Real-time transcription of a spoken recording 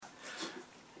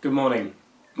Good morning.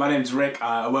 My name's Rick.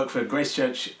 I work for Grace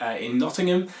Church in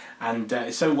Nottingham, and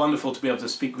it's so wonderful to be able to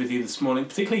speak with you this morning,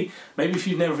 particularly maybe if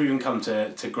you've never even come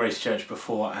to Grace Church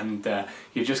before and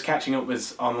you're just catching up with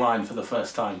us online for the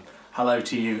first time. Hello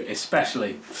to you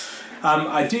especially.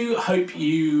 I do hope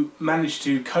you managed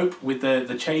to cope with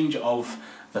the change of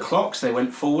the clocks. They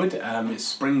went forward. It's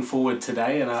spring forward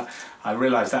today, and I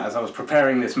realised that as I was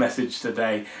preparing this message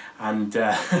today, and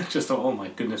just thought, oh my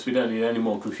goodness, we don't need any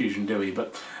more confusion, do we?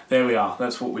 But there we are.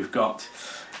 That's what we've got.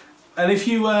 And if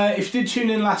you did tune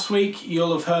in last week,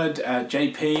 you'll have heard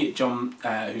JP, John,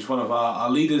 who's one of our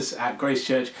leaders at Grace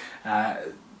Church,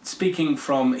 speaking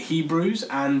from Hebrews,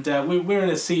 and we're in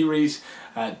a series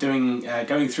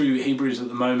going through Hebrews at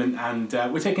the moment, and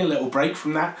we're taking a little break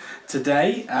from that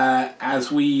today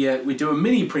as we do a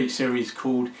mini preach series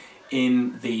called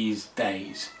In These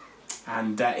Days.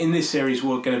 And in this series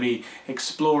we're going to be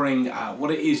exploring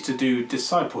what it is to do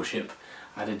discipleship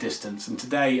at a distance, and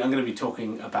today I'm going to be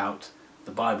talking about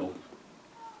the Bible.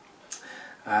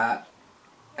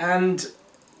 And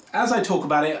as I talk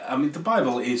about it, I mean, the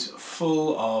Bible is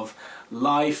full of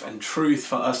life and truth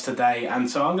for us today, and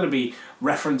so I'm going to be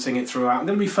referencing it throughout. I'm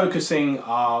going to be focusing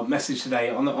our message today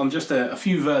on just a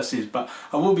few verses, but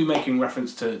I will be making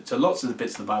reference to lots of the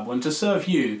bits of the Bible. And to serve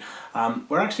you,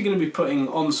 we're actually going to be putting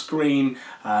on screen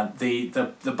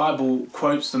the Bible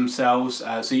quotes themselves,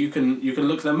 so you can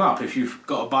look them up. If you've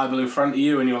got a Bible in front of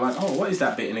you and you're like, oh, what is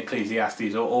that bit in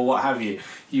Ecclesiastes, or what have you,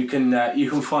 you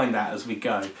can find that as we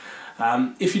go.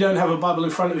 If you don't have a Bible in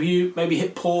front of you, maybe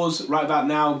hit pause right about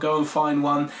now, go and find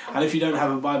one. And if you don't have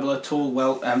a Bible at all,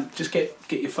 well, just get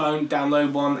your phone,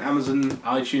 download one, Amazon,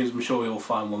 iTunes, I'm sure you'll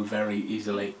find one very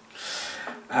easily.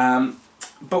 But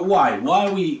why? Why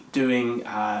are we doing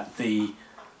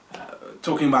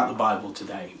talking about the Bible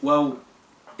today? Well,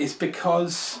 it's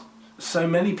because so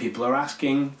many people are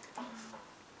asking,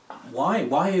 why?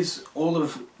 Why is all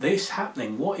of this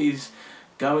happening? What is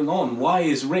going on? Why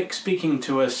is Rick speaking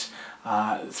to us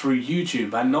through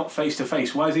YouTube and not face to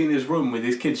face? Why is he in his room with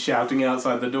his kids shouting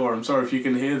outside the door? I'm sorry if you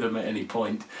can hear them at any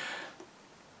point.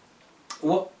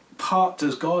 What part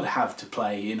does God have to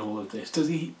play in all of this? Does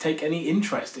he take any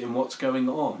interest in what's going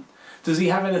on? Does he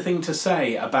have anything to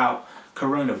say about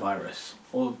coronavirus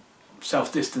or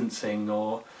self-distancing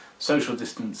or social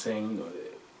distancing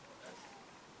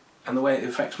and the way it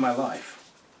affects my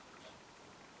life?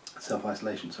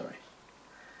 Self-isolation, sorry.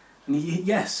 And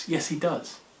yes, he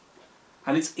does.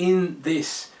 And it's in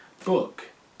this book.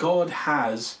 God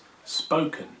has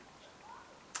spoken.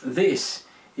 This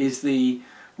is the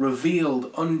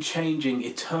revealed, unchanging,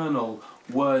 eternal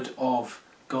Word of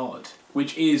God,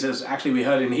 which is, as actually we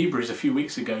heard in Hebrews a few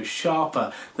weeks ago,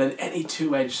 sharper than any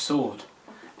two-edged sword,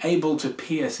 able to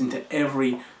pierce into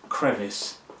every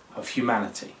crevice of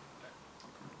humanity.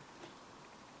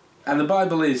 And the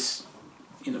Bible is,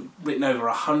 written over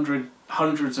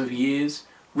hundreds of years,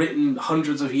 written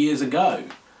hundreds of years ago.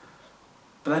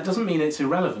 But that doesn't mean it's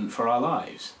irrelevant for our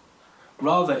lives.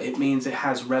 Rather, it means it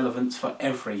has relevance for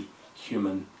every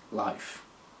human life.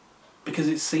 Because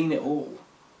it's seen it all.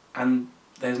 And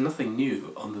there's nothing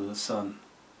new under the sun.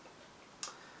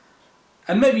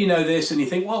 And maybe you know this and you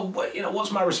think, well,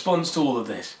 what's my response to all of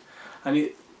this? And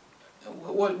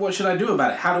what should I do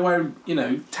about it? How do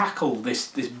I, tackle this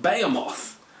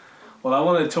behemoth? Well, I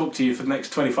want to talk to you for the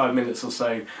next 25 minutes or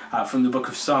so from the book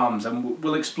of Psalms, and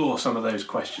we'll explore some of those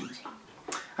questions.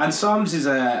 And Psalms is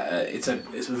it's a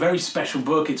very special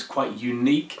book. It's quite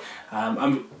unique.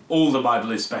 All the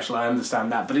Bible is special, I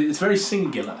understand that, but it's very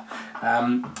singular.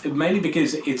 Mainly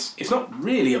because it's not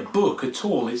really a book at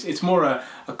all. It's more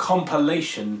a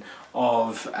compilation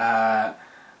of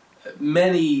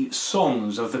many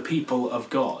songs of the people of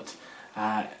God,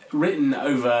 written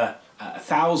over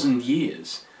 1,000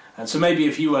 years. And so maybe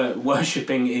if you were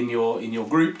worshipping in your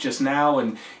group just now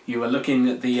and you were looking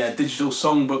at the digital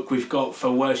songbook we've got for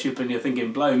worship and you're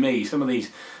thinking, blow me, some of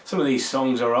these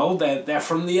songs are old, they're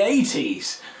from the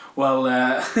 80s. Well,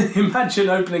 imagine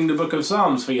opening the book of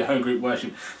Psalms for your home group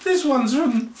worship. This one's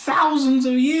from thousands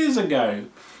of years ago.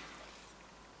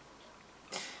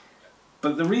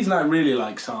 But the reason I really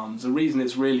like Psalms, the reason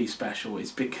it's really special,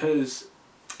 is because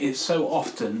it so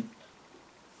often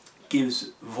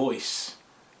gives voice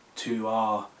to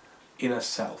our inner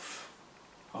self,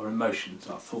 our emotions,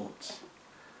 our thoughts.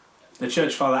 The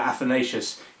church father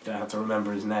Athanasius, you don't have to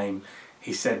remember his name,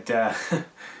 he said,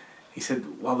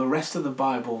 while the rest of the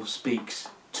Bible speaks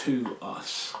to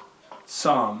us,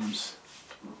 Psalms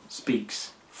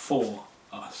speaks for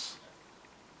us.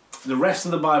 The rest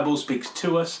of the Bible speaks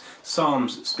to us,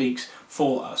 Psalms speaks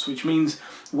for us, which means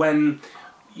when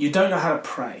you don't know how to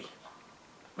pray,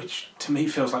 which to me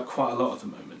feels like quite a lot at the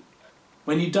moment.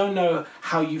 When you don't know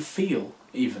how you feel,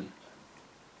 even,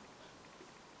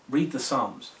 read the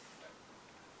Psalms,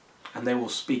 and they will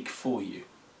speak for you.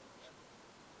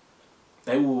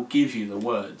 They will give you the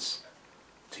words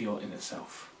to your inner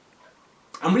self.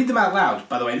 And read them out loud,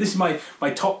 by the way. This is my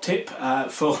top tip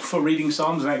for reading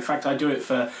Psalms. And in fact, I do it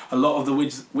for a lot of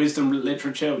the wisdom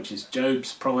literature, which is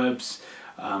Job's, Proverbs,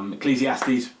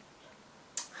 Ecclesiastes.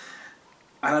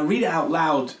 And I read it out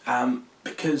loud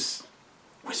because,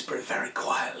 whisper it very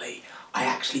quietly, I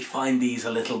actually find these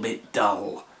a little bit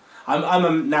dull. I'm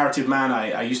a narrative man.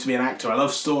 I used to be an actor. I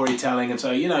love storytelling. And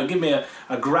so, give me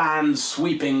a grand,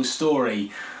 sweeping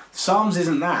story. Psalms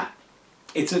isn't that.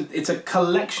 It's a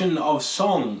collection of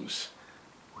songs.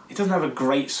 It doesn't have a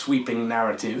great, sweeping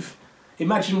narrative.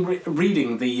 Imagine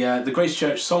reading the Grace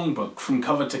Church songbook from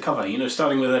cover to cover,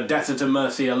 starting with A Debtor to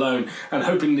Mercy Alone and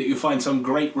hoping that you find some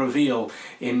great reveal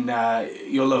in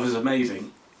Your Love is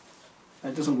Amazing.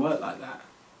 It doesn't work like that.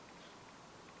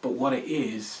 But what it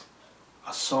is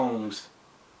are songs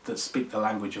that speak the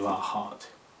language of our heart.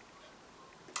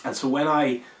 And so when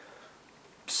I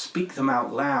speak them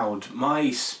out loud, my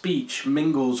speech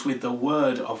mingles with the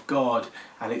word of God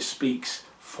and it speaks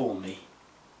for me.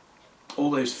 All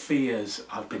those fears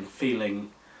I've been feeling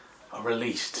are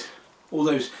released. All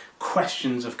those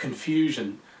questions of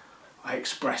confusion I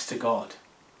express to God.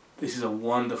 This is a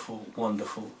wonderful,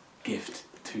 wonderful gift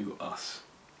to us.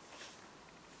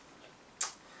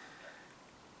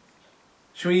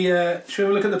 Shall we have a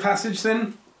look at the passage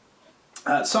then?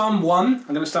 Psalm 1, I'm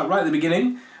going to start right at the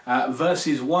beginning,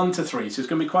 verses 1 to 3. So it's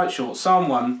going to be quite short. Psalm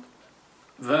 1,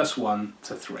 verse 1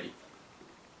 to 3.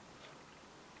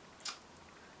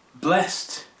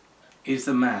 Blessed is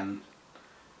the man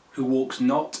who walks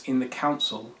not in the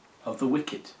counsel of the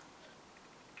wicked,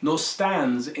 nor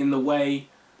stands in the way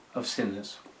of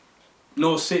sinners,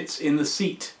 nor sits in the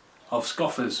seat of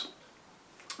scoffers,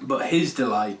 but his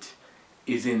delight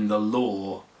is in the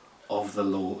law of the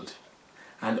Lord,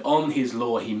 and on his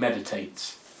law he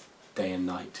meditates day and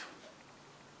night.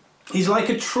 He's like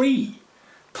a tree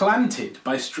planted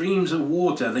by streams of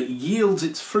water that yields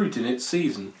its fruit in its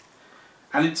season,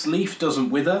 and its leaf doesn't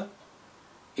wither.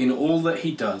 In all that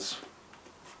he does,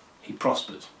 he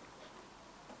prospers.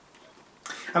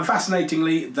 And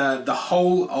fascinatingly, the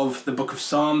whole of the book of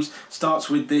Psalms starts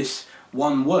with this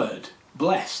one word,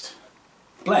 blessed.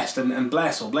 Blessed, and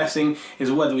bless or blessing is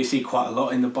a word that we see quite a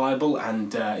lot in the Bible,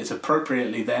 and it's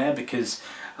appropriately there because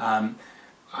I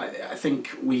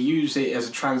think we use it as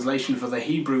a translation for the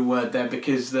Hebrew word there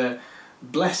because the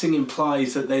blessing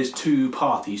implies that there's two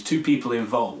parties, two people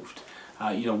involved.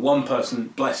 One person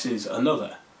blesses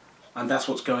another, and that's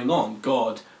what's going on.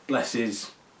 God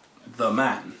blesses the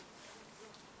man.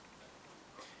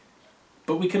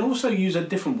 But we can also use a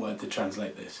different word to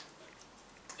translate this.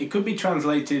 It could be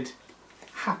translated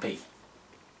happy,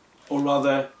 or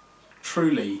rather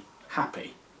truly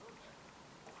happy.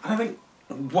 And I think,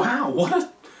 wow, what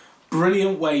a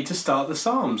brilliant way to start the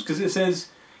Psalms, because it says,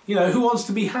 who wants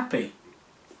to be happy?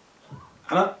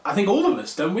 And I think all of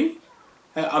us, don't we?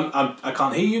 I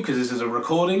can't hear you because this is a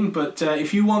recording, but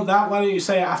if you want that, why don't you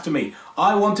say it after me?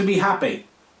 I want to be happy.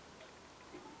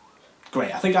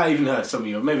 Great, I think I even heard some of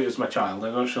you, or maybe it was my child,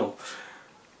 I'm not sure.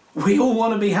 We all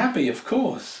want to be happy, of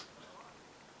course.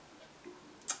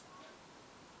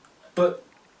 But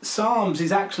Psalms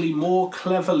is actually more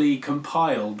cleverly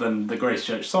compiled than the Grace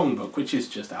Church Songbook, which is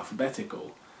just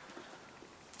alphabetical.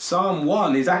 Psalm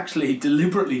 1 is actually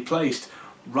deliberately placed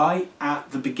right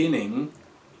at the beginning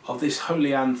of this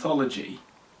holy anthology,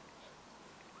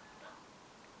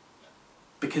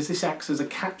 because this acts as a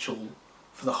catch-all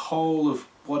for the whole of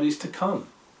what is to come.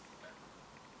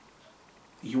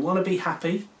 You want to be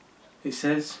happy? It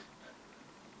says,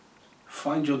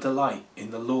 find your delight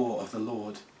in the law of the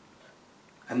Lord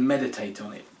and meditate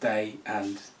on it day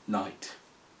and night.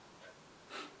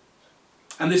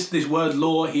 And this word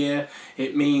law here,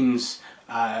 it means,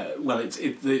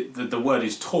 the word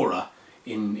is Torah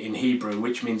in Hebrew,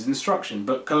 which means instruction,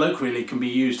 but colloquially can be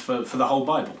used for the whole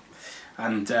Bible.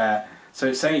 And so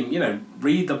it's saying,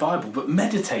 read the Bible, but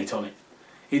meditate on it.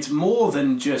 It's more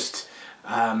than just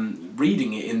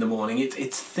reading it in the morning,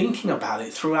 it's thinking about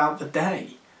it throughout the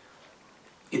day.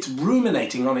 It's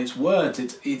ruminating on its words,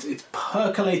 it's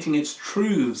percolating its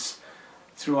truths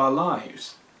through our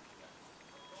lives.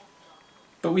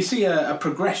 But we see a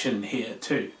progression here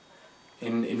too,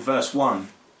 in verse 1.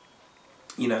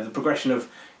 The progression of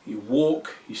you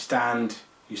walk, you stand,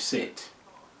 you sit.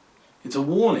 It's a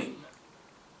warning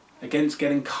against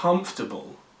getting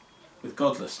comfortable with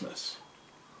godlessness.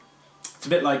 It's a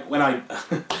bit like when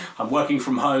I'm working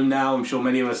from home now, I'm sure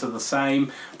many of us are the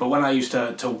same, but when I used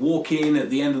to walk in at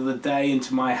the end of the day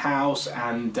into my house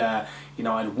and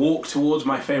I'd walk towards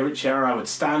my favourite chair, I would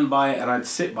stand by it and I'd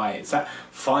sit by it. It's that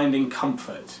finding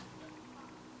comfort.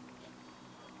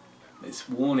 It's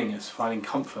warning us, finding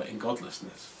comfort in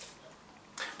godlessness.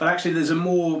 But actually there's a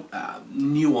more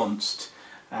nuanced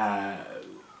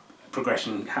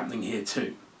progression happening here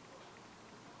too.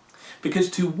 Because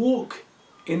to walk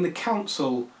in the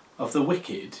counsel of the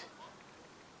wicked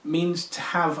means to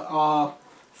have our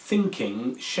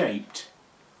thinking shaped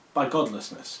by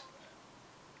godlessness.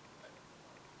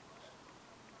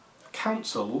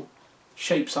 Counsel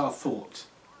shapes our thought.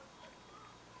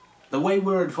 The way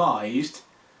we're advised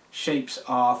shapes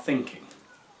our thinking.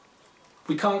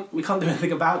 We can't do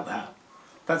anything about that.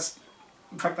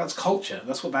 In fact, that's culture.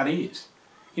 That's what that is.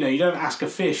 You don't ask a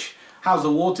fish, how's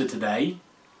the water today?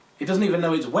 It doesn't even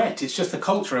know it's wet. It's just the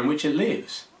culture in which it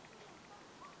lives.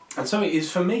 And so it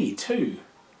is for me too.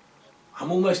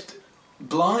 I'm almost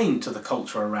blind to the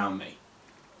culture around me,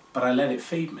 but I let it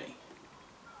feed me.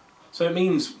 So it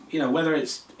means, whether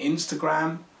it's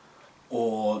Instagram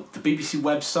or the BBC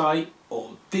website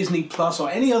or Disney Plus or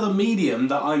any other medium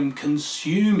that I'm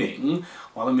consuming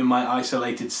while I'm in my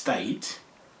isolated state,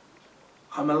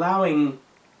 I'm allowing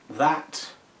that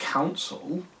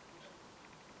counsel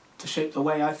to shape the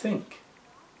way I think.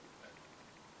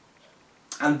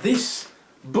 And this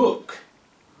book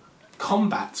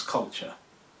combats culture.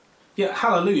 Yeah,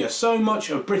 hallelujah, so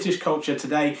much of British culture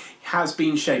today has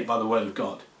been shaped by the Word of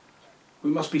God.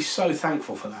 We must be so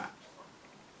thankful for that.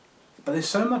 But there's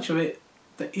so much of it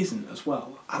that isn't as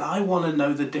well. And I want to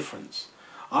know the difference.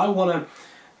 I want to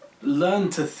learn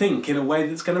to think in a way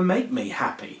that's going to make me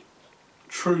happy,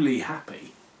 truly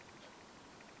happy.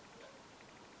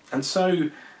 And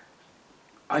so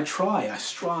I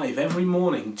strive every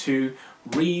morning to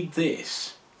read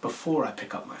this before I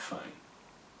pick up my phone,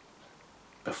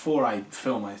 before I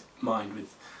fill my mind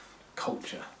with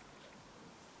culture.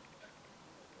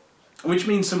 Which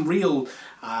means some real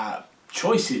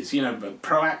choices,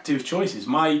 proactive choices.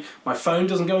 My phone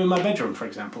doesn't go in my bedroom, for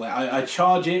example. I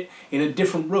charge it in a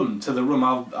different room to the room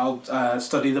I'll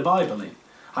study the Bible in.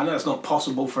 I know it's not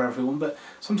possible for everyone, but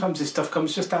sometimes this stuff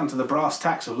comes just down to the brass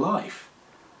tacks of life.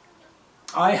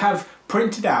 I have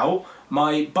printed out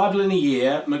my Bible in a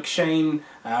Year McShane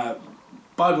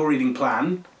Bible reading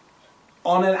plan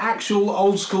on an actual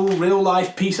old school real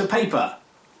life piece of paper,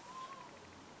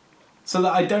 so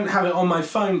that I don't have it on my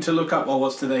phone to look up,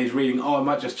 what's today's reading? I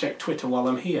might just check Twitter while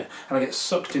I'm here, and I get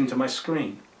sucked into my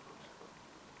screen.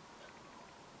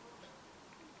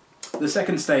 The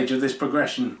second stage of this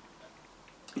progression,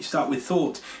 you start with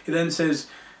thought. It then says,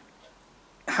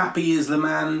 happy is the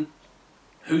man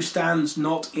who stands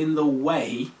not in the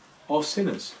way of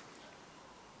sinners.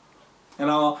 And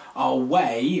our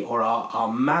way, or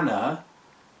our manner,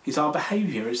 is our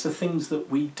behaviour. It's the things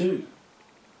that we do.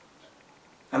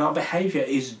 And our behaviour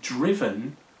is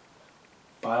driven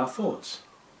by our thoughts.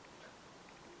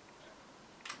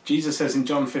 Jesus says in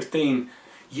John 15,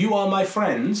 you are my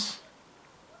friends.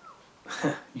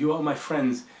 You are my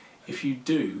friends if you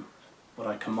do what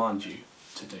I command you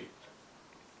to do.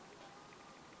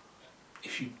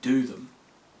 If you do them.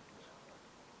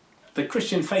 The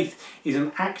Christian faith is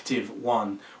an active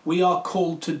one. We are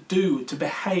called to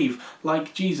behave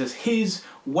like Jesus. His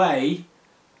way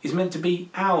is meant to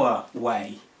be our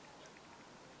way.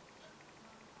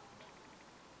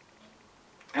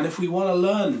 And if we want to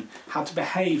learn how to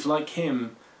behave like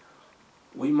him,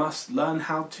 we must learn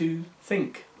how to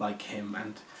think like him,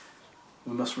 and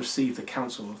we must receive the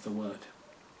counsel of the Word.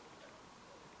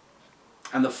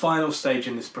 And the final stage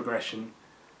in this progression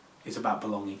is about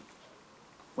belonging.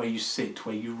 Where you sit,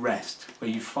 where you rest,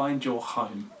 where you find your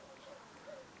home.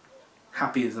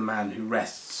 Happy is the man who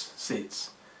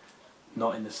sits,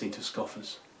 not in the seat of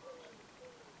scoffers.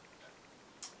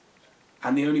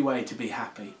 And the only way to be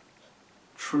happy,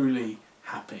 truly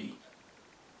happy,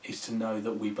 is to know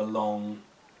that we belong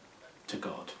to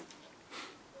God.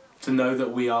 To know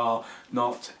that we are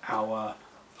not our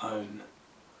own.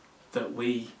 That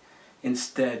we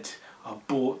instead are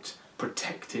bought,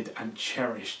 protected and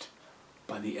cherished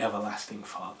by the everlasting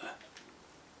Father.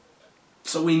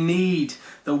 So we need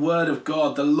the Word of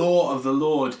God, the law of the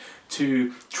Lord,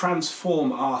 to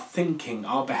transform our thinking,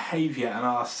 our behaviour and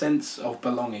our sense of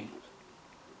belonging.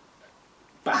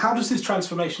 But how does this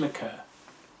transformation occur?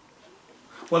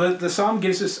 Well, the psalm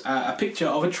gives us a picture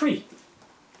of a tree.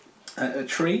 A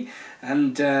tree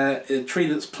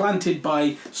that's planted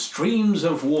by streams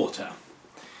of water.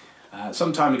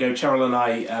 Some time ago, Cheryl and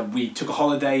I, we took a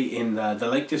holiday in the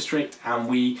Lake District, and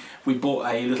we bought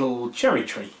a little cherry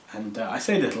tree. And I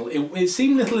say little, it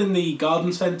seemed little in the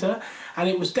garden centre, and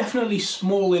it was definitely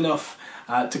small enough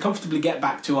to comfortably get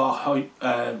back to our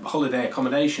holiday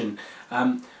accommodation.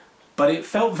 But it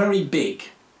felt very big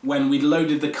when we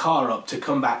loaded the car up to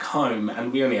come back home,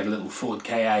 and we only had a little Ford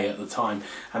Ka at the time,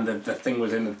 and the thing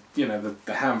was in the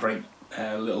handbrake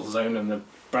little zone, and the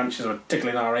branches were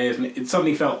tickling our ears, and it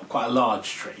suddenly felt quite a large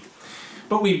tree.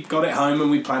 But we got it home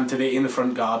and we planted it in the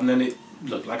front garden, and it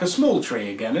looked like a small tree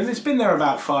again, and it's been there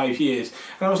about 5 years.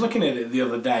 And I was looking at it the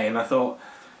other day, and I thought,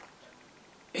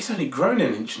 it's only grown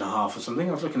 1.5 inches or something.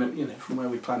 I was looking at, from where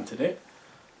we planted it.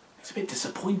 It's a bit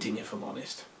disappointing, if I'm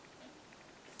honest.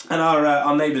 And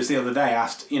our neighbours the other day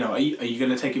asked, are you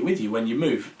going to take it with you when you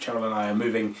move? Cheryl and I are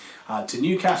moving to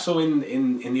Newcastle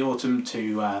in the autumn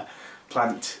to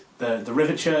plant the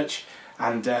River Church,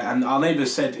 and our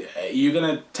neighbours said, are you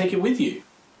going to take it with you?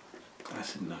 And I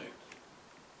said no.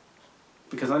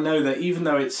 Because I know that even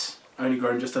though it's only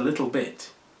grown just a little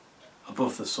bit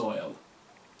above the soil,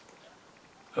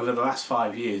 over the last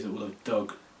 5 years it will have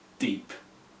dug deep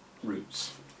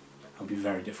roots and be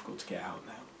very difficult to get out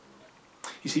now.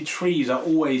 You see, trees are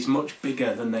always much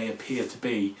bigger than they appear to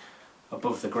be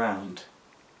above the ground.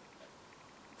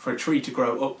 For a tree to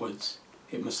grow upwards,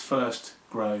 it must first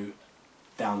grow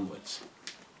downwards.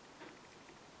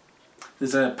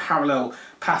 There's a parallel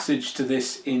passage to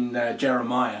this in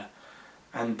Jeremiah,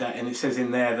 and it says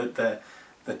in there that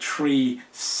the tree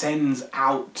sends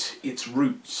out its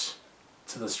roots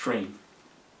to the stream.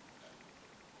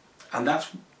 And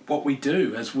that's what we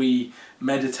do as we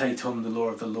meditate on the law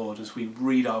of the Lord, as we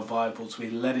read our Bibles, we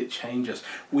let it change us.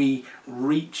 We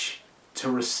reach to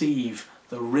receive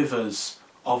the rivers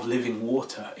of living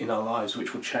water in our lives,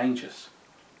 which will change us.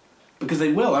 Because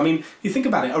they will. I mean, you think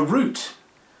about it, a root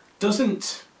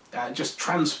doesn't just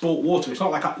transport water. It's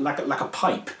not like a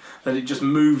pipe that it just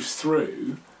moves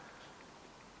through.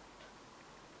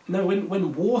 No,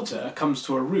 when water comes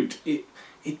to a root,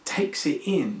 it takes it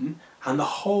in, and the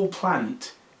whole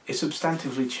plant is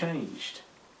substantively changed.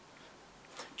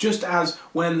 Just as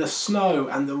when the snow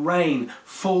and the rain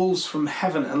falls from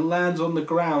heaven and lands on the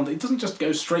ground, it doesn't just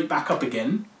go straight back up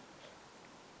again.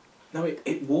 No,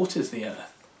 it waters the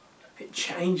earth. It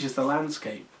changes the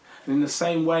landscape. And in the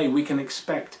same way, we can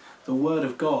expect the Word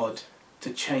of God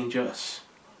to change us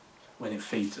when it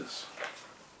feeds us.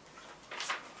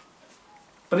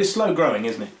 But it's slow growing,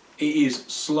 isn't it? It is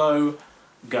slow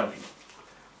going.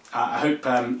 I hope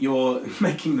you're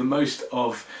making the most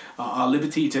of our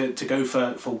liberty to go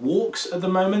for walks at the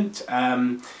moment.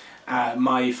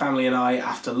 My family and I,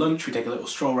 after lunch, we take a little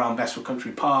stroll around Bestwood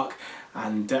Country Park,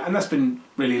 and that's been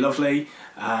really lovely.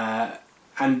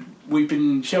 And we've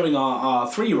been showing our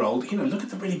 3-year-old, look at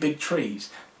the really big trees.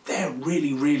 They're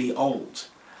really, really old.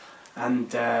 And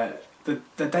the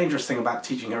dangerous thing about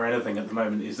teaching her anything at the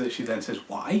moment is that she then says,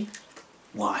 why?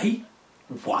 Why?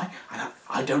 Why? And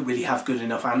I don't really have good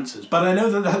enough answers, but I know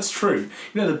that that's true.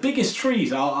 The biggest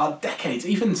trees are decades,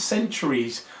 even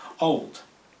centuries old.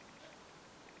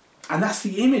 And that's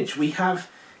the image we have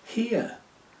here.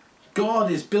 God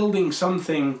is building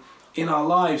something in our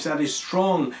lives that is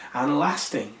strong and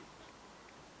lasting.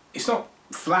 It's not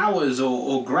flowers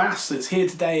or grass that's here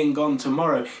today and gone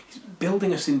tomorrow. He's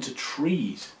building us into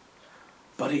trees,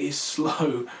 but it is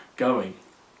slow going.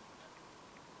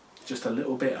 Just a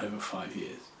little bit over 5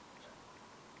 years.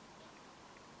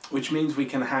 Which means we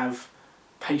can have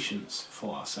patience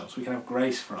for ourselves. We can have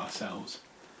grace for ourselves.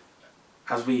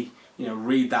 As we,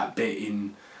 read that bit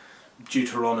in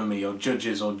Deuteronomy or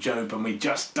Judges or Job and we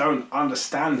just don't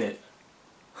understand it.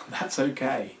 That's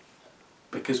okay.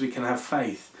 Because we can have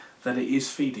faith that it is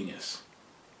feeding us.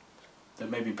 That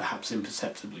maybe perhaps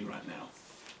imperceptibly right now.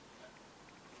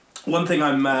 One thing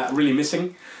I'm really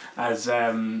missing as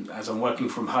I'm working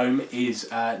from home is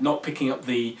not picking up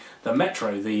the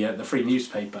Metro, the free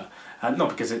newspaper. Not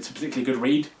because it's a particularly good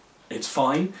read, it's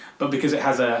fine, but because it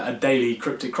has a daily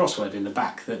cryptic crossword in the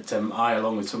back that I,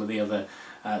 along with some of the other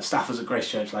staffers at Grace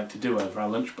Church, like to do over our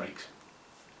lunch breaks.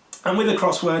 And with a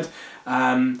crossword,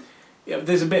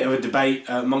 there's a bit of a debate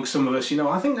amongst some of us.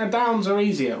 I think the downs are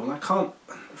easier. Well, I can't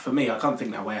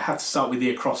think that way. I have to start with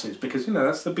the acrosses because,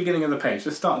 that's the beginning of the page.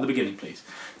 Let's start at the beginning, please.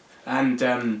 And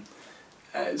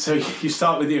so you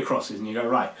start with the acrosses and you go,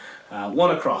 right,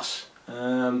 one across.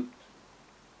 No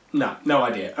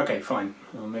idea. Okay, fine.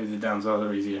 Well, maybe the downs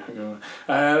are easier.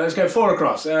 Let's go 4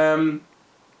 across. No,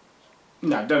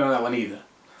 don't know that one either.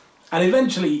 And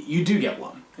eventually you do get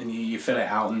one and you fill it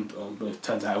out and it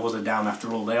turns out it was a down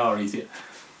after all. They are easier.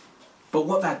 But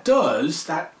what that does,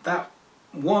 that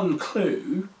one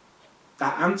clue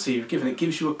that answer you've given, it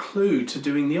gives you a clue to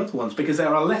doing the other ones, because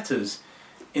there are letters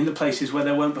in the places where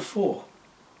there weren't before.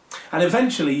 And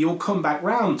eventually you'll come back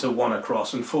round to 1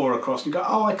 across and 4 across and go,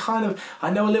 oh,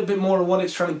 I know a little bit more of what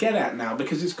it's trying to get at now,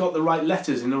 because it's got the right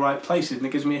letters in the right places and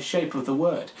it gives me a shape of the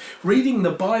word. Reading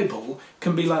the Bible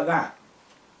can be like that.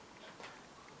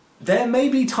 There may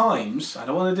be times, I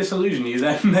don't want to disillusion you,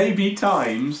 there may be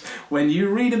times when you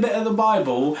read a bit of the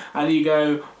Bible and you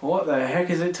go, what the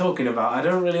heck is it talking about? I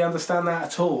don't really understand that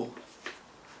at all.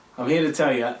 I'm here to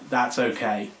tell you, that's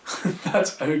okay.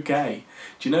 That's okay.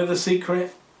 Do you know the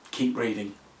secret? Keep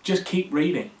reading. Just keep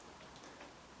reading.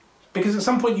 Because at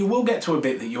some point you will get to a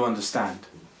bit that you understand.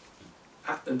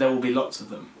 There will be lots of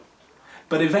them.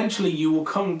 But eventually you will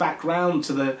come back round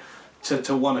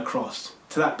to 1 across,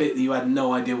 to that bit that you had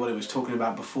no idea what it was talking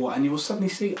about before, and you will suddenly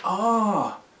see,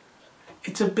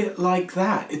 it's a bit like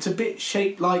that. It's a bit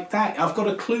shaped like that. I've got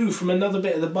a clue from another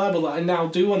bit of the Bible that I now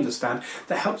do understand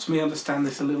that helps me understand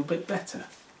this a little bit better.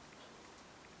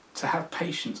 To have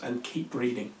patience and keep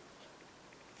reading.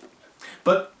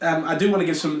 But I do want to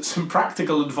give some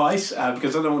practical advice,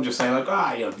 because I don't want to just say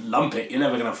like, you lump it, you're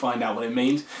never going to find out what it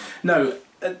means. No,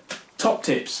 top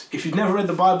tips. If you've never read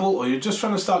the Bible or you're just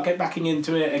trying to get backing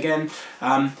into it again,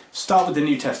 start with the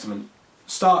New Testament.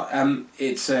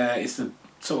 It's the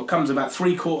sort of comes about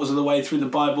 3/4 of the way through the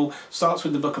Bible. Starts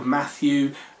with the book of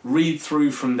Matthew. Read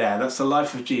through from there. That's the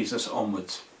life of Jesus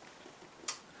onwards.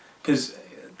 Because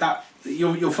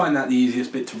you'll find that the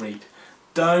easiest bit to read.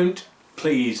 Don't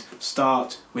please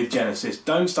start with Genesis.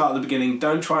 Don't start at the beginning.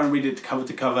 Don't try and read it cover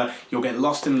to cover. You'll get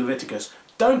lost in Leviticus.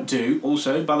 Don't do,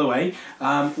 also, by the way,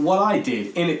 what I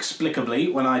did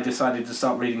inexplicably when I decided to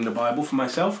start reading the Bible for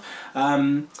myself.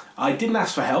 I didn't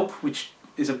ask for help, which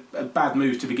is a bad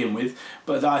move to begin with,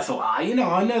 but I thought, I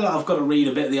know that I've got to read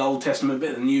a bit of the Old Testament, a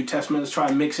bit of the New Testament, let's try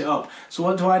and mix it up. So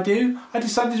what do? I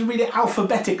decided to read it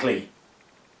alphabetically.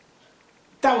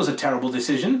 That was a terrible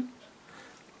decision.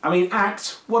 I mean,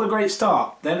 Acts, what a great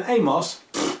start. Then Amos,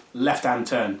 left-hand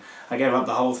turn. I gave up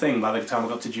the whole thing by the time I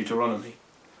got to Deuteronomy.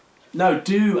 No,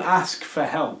 do ask for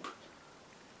help.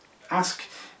 Ask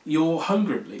your home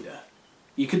group leader.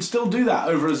 You can still do that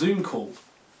over a Zoom call.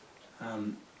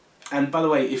 And by the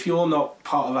way, if you're not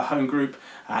part of a home group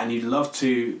and you'd love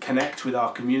to connect with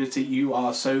our community, you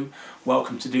are so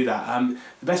welcome to do that.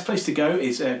 The best place to go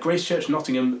is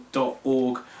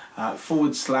gracechurchnottingham.org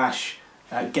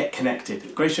 /get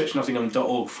connected.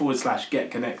 gracechurchnottingham.org /get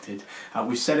connected.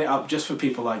 We've set it up just for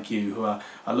people like you who are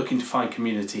looking to find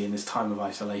community in this time of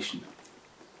isolation.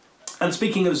 And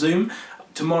speaking of Zoom,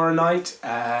 tomorrow night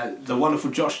the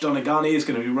wonderful Josh Donagani is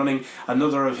going to be running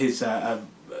another of his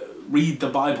Read the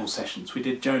Bible sessions. We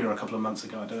did Jonah a couple of months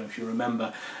ago, I don't know if you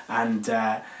remember, and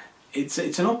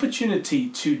it's an opportunity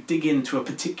to dig into a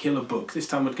particular book. This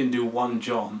time we're going to do 1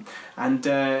 John, and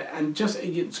just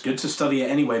it's good to study it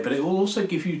anyway, but it will also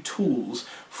give you tools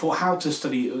for how to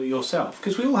study yourself,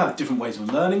 because we all have different ways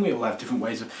of learning, we all have different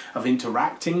ways of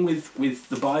interacting with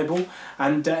the Bible,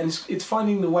 and it's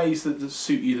finding the ways that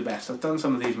suit you the best. I've done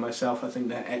some of these myself, I think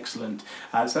they're excellent.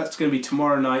 So that's going to be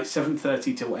tomorrow night,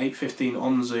 7:30 till 8:15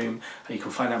 on Zoom. You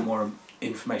can find out more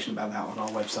information about that on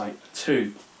our website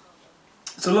too.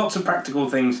 So lots of practical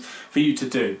things for you to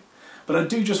do. But I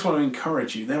do just want to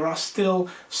encourage you. There are still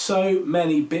so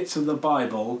many bits of the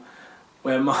Bible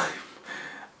where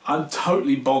I'm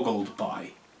totally boggled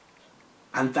by.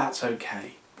 And that's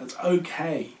okay. That's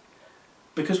okay.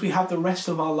 Because we have the rest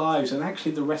of our lives and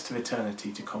actually the rest of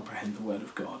eternity to comprehend the Word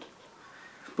of God.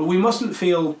 But we mustn't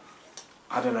feel,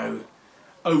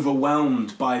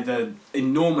 overwhelmed by the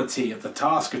enormity of the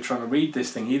task of trying to read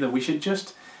this thing either. We should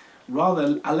just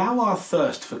rather allow our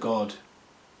thirst for God,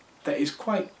 that is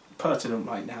quite pertinent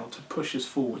right now, to push us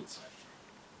forwards.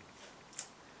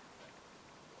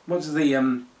 What does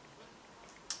the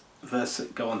verse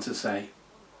go on to say?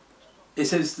 It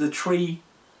says the tree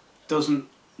doesn't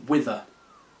wither.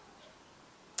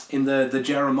 In the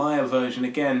Jeremiah version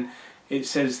again, it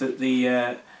says that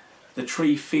the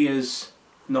tree fears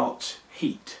not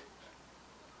heat,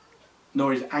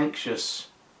 nor is anxious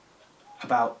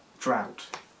about drought,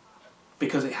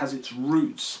 because it has its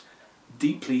roots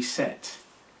deeply set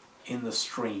in the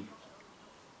stream.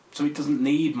 So it doesn't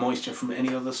need moisture from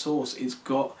any other source. It's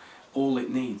got all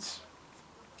it needs.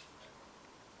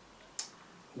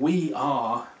 We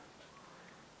are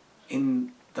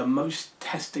in the most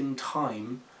testing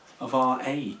time of our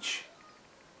age.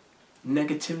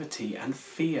 Negativity and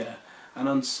fear and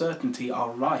uncertainty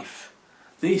are rife.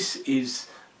 This is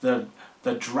the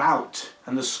drought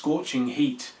and the scorching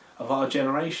heat of our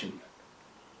generation.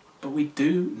 But we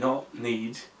do not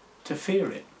need to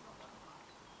fear it.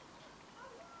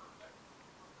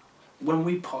 when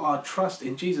we put our trust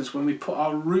in Jesus, when we put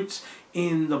our roots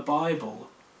in the Bible,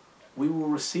 we will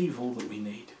receive all that we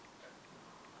need.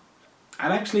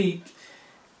 And actually,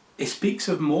 it speaks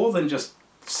of more than just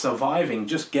surviving,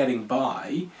 just getting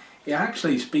by. It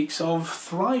actually speaks of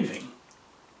thriving.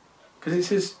 Because it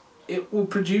says it will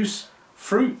produce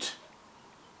fruit.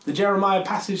 The Jeremiah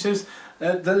passage says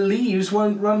the leaves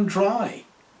won't run dry.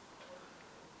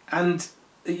 And,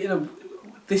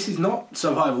 this is not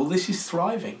survival, this is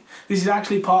thriving. This is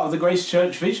actually part of the Grace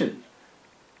Church vision.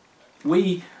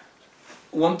 We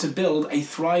want to build a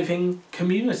thriving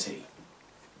community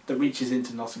that reaches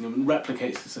into Nottingham and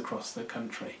replicates this across the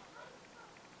country.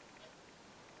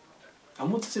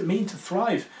 And what does it mean to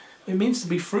thrive? It means to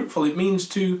be fruitful. It means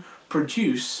to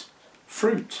produce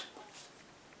fruit.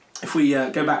 If we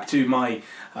go back to my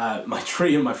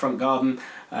tree in my front garden,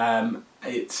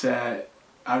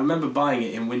 I remember buying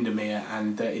it in Windermere,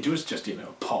 and it was just a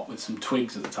pot with some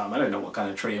twigs at the time. I don't know what kind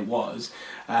of tree it was,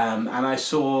 and I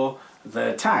saw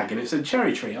the tag and it said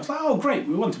cherry tree. I was like, oh great,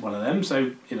 we wanted one of them,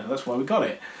 so that's why we got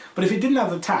it. But if it didn't have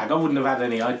the tag, I wouldn't have had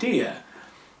any idea.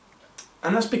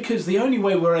 And that's because the only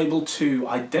way we're able to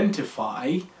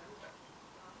identify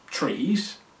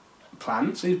trees,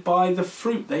 plants, is by the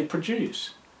fruit they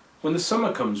produce. When the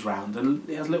summer comes round and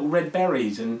it has little red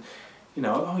berries and,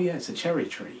 oh yeah, it's a cherry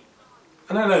tree.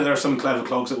 And I know there are some clever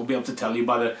clogs that will be able to tell you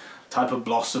by the type of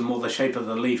blossom or the shape of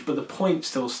the leaf, but the point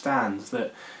still stands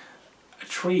that a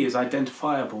tree is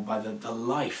identifiable by the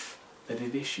life that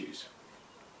it issues.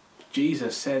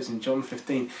 Jesus says in John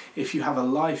 15, if you have a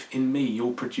life in me,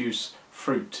 you'll produce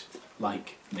fruit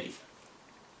like me.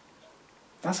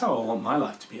 That's how I want my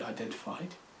life to be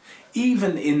identified.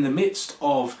 Even in the midst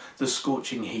of the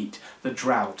scorching heat, the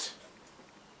drought,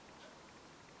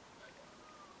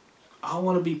 I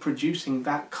want to be producing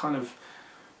that kind of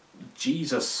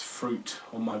Jesus fruit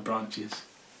on my branches.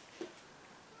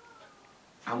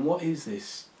 And what is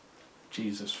this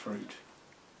Jesus fruit?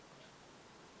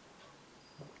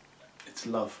 It's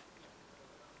love.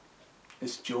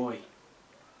 It's joy.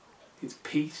 It's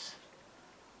peace.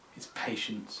 It's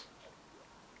patience.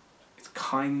 It's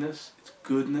kindness. It's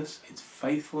goodness. It's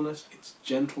faithfulness. It's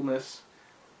gentleness.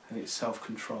 And it's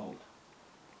self-control.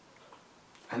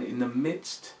 And in the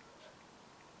midst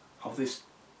of this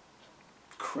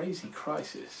crazy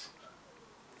crisis,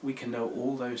 we can know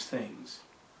all those things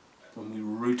when we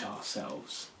root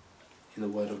ourselves in the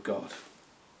Word of God.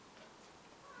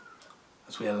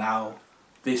 As we allow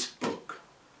this book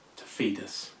to feed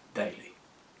us daily.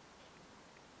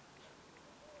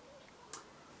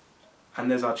 And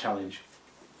there's our challenge.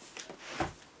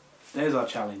 There's our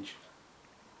challenge.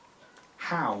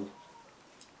 How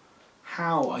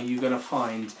are you going to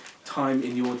find time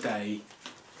in your day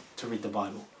to read the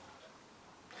Bible?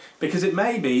 Because it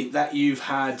may be that you've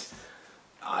had,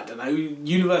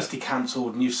 university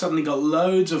cancelled and you've suddenly got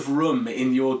loads of room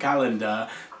in your calendar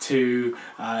to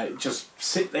just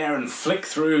sit there and flick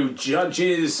through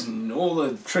Judges and all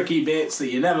the tricky bits that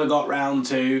you never got round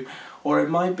to. Or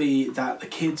it might be that the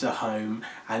kids are home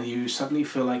and you suddenly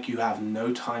feel like you have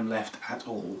no time left at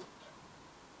all.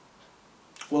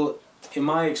 Well, in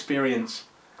my experience,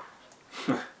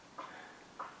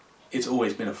 it's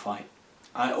always been a fight.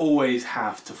 I always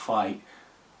have to fight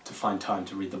to find time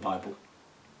to read the Bible.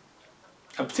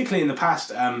 Particularly in the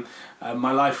past,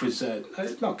 my life was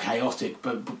not chaotic,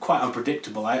 but quite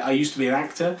unpredictable. I used to be an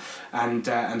actor,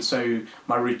 and so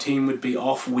my routine would be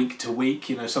off week to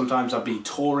week. Sometimes I'd be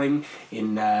touring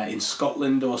in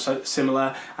Scotland or so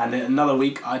similar, and then another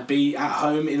week I'd be at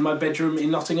home in my bedroom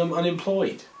in Nottingham,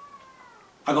 unemployed.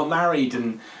 I got married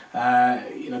and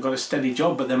got a steady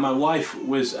job, but then my wife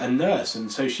was a nurse,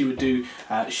 and so she would do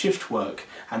shift work,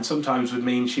 and sometimes would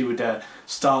mean she would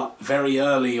start very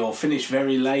early or finish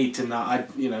very late, and I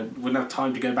wouldn't have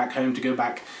time to go back home to go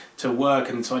back to work,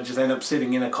 and so I'd just end up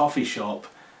sitting in a coffee shop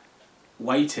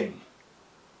waiting.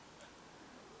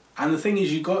 And the thing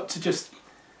is, you got to just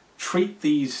treat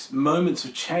these moments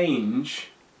of change,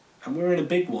 and we're in a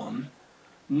big one,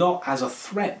 not as a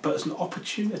threat, but as an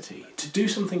opportunity to do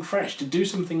something fresh, to do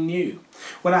something new.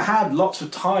 When I had lots of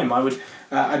time,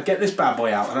 I'd get this bad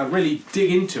boy out and I'd really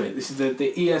dig into it. This is the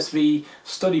ESV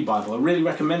Study Bible. I really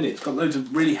recommend it. It's got loads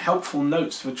of really helpful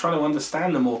notes for trying to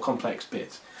understand the more complex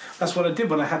bits. That's what I did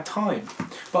when I had time.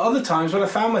 But other times when I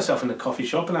found myself in a coffee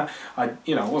shop and I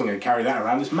wasn't going to carry that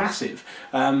around, it's massive.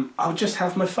 I would just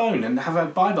have my phone and have a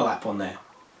Bible app on there.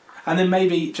 And then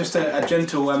maybe just a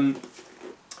gentle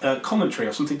commentary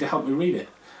or something to help me read it.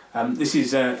 This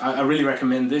is I really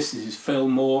recommend this. This is Phil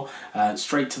Moore,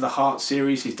 Straight to the Heart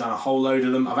series. He's done a whole load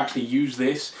of them. I've actually used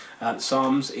this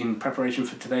Psalms in preparation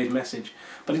for today's message.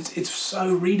 But it's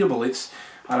so readable. It's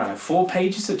I don't know, 4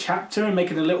 pages a chapter and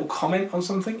making a little comment on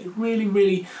something. It's really,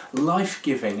 really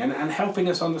life-giving and helping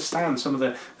us understand some of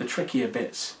the trickier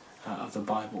bits of the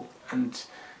Bible and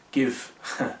give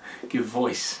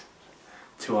voice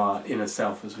to our inner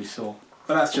self, as we saw.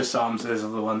 But that's just Psalms, those are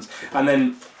the ones. And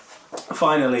then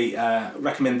finally,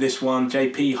 recommend this one.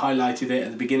 JP highlighted it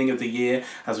at the beginning of the year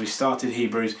as we started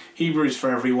Hebrews. Hebrews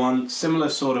for everyone, similar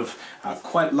sort of,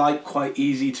 quite light, quite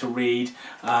easy to read.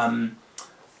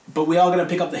 But we are going to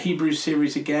pick up the Hebrews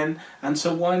series again, and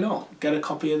so why not get a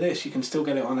copy of this? You can still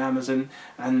get it on Amazon,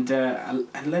 and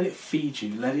let it feed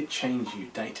you, let it change you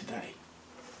day to day.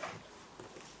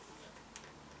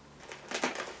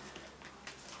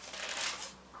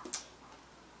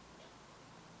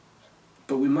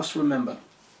 But we must remember,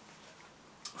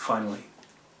 finally,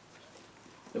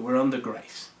 that we're under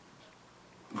grace.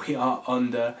 We are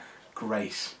under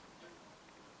grace.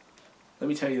 Let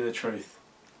me tell you the truth.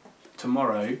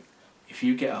 Tomorrow, if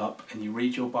you get up and you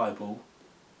read your Bible,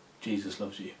 Jesus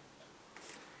loves you.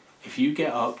 If you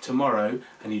get up tomorrow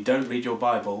and you don't read your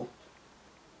Bible,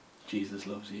 Jesus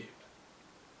loves you.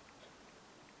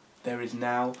 There is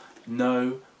now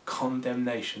no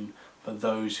condemnation for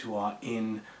those who are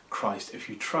in Christ. If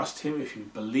you trust him, if you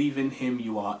believe in him,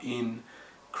 you are in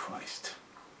Christ.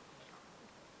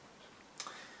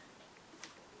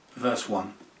 Verse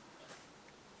 1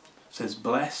 says,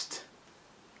 blessed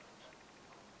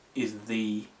is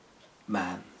the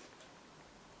man.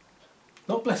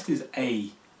 Not blessed is a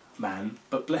man,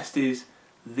 but blessed is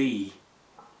the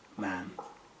man.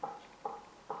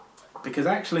 Because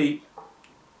actually,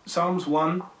 Psalms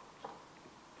 1,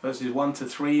 verses 1 to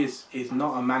 3 is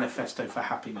not a manifesto for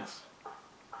happiness.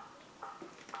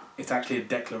 It's actually a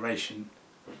declaration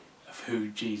of who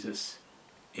Jesus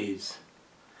is.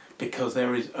 Because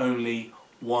there is only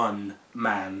one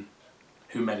man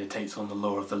who meditates on the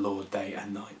law of the Lord day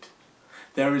and night.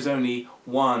 There is only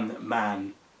one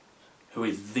man who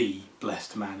is the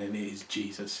blessed man, and it is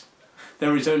Jesus.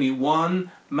 There is only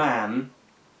one man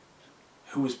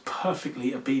who was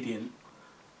perfectly obedient,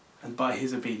 and by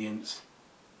his obedience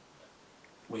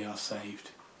we are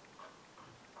saved.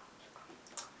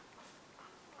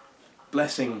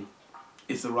 Blessing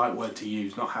is the right word to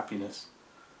use, not happiness,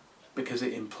 because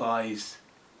it implies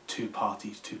two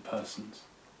parties, two persons.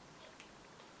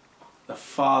 The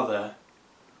Father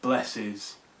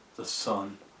blesses the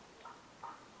Son.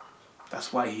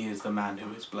 That's why he is the man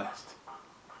who is blessed.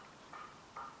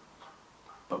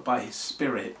 But by his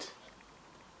Spirit,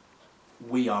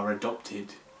 we are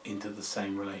adopted into the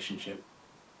same relationship.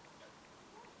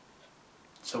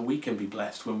 So we can be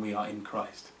blessed when we are in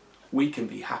Christ. We can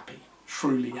be happy,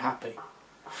 truly happy.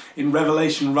 In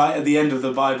Revelation, right at the end of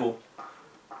the Bible,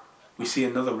 we see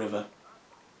another river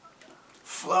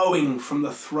flowing from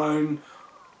the throne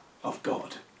of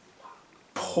God,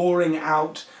 pouring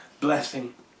out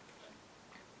blessing.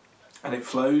 And it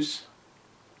flows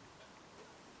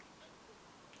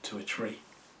to a tree.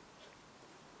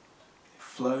 It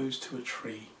flows to a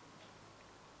tree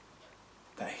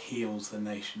that heals the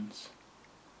nations.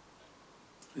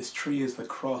 This tree is the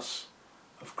cross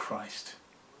of Christ.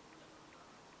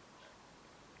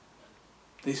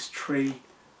 This tree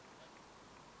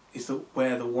is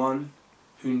where the one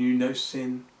who knew no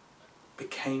sin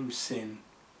became sin,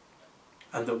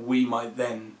 and that we might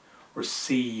then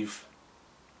receive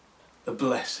the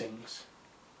blessings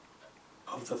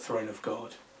of the throne of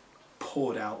God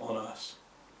poured out on us.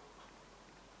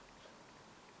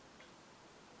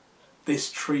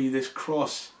 This tree, this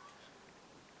cross,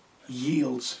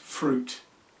 yields fruit,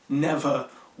 never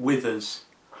withers.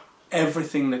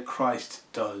 Everything that Christ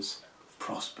does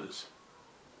prospers.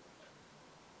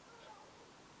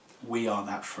 We are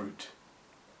that fruit.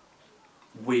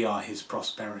 We are his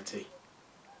prosperity.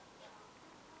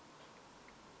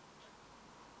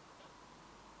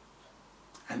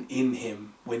 And in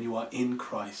him, when you are in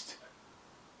Christ,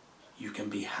 you can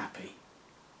be happy.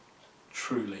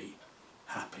 Truly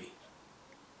happy.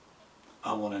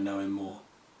 I want to know him more.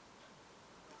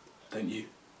 Don't you?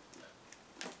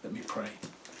 Let me pray.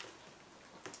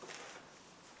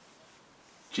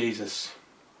 Jesus,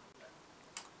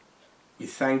 we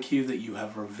thank you that you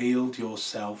have revealed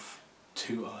yourself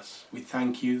to us. We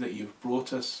thank you that you've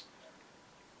brought us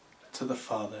to the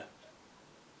Father.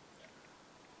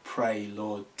 Pray,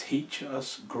 Lord, teach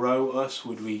us, grow us.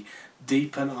 Would we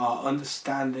deepen our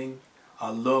understanding,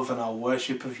 our love and our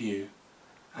worship of you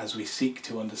as we seek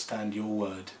to understand your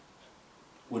word.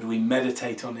 Would we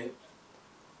meditate on it,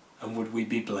 and would we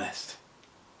be blessed?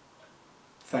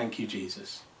 Thank you,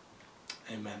 Jesus.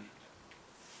 Amen.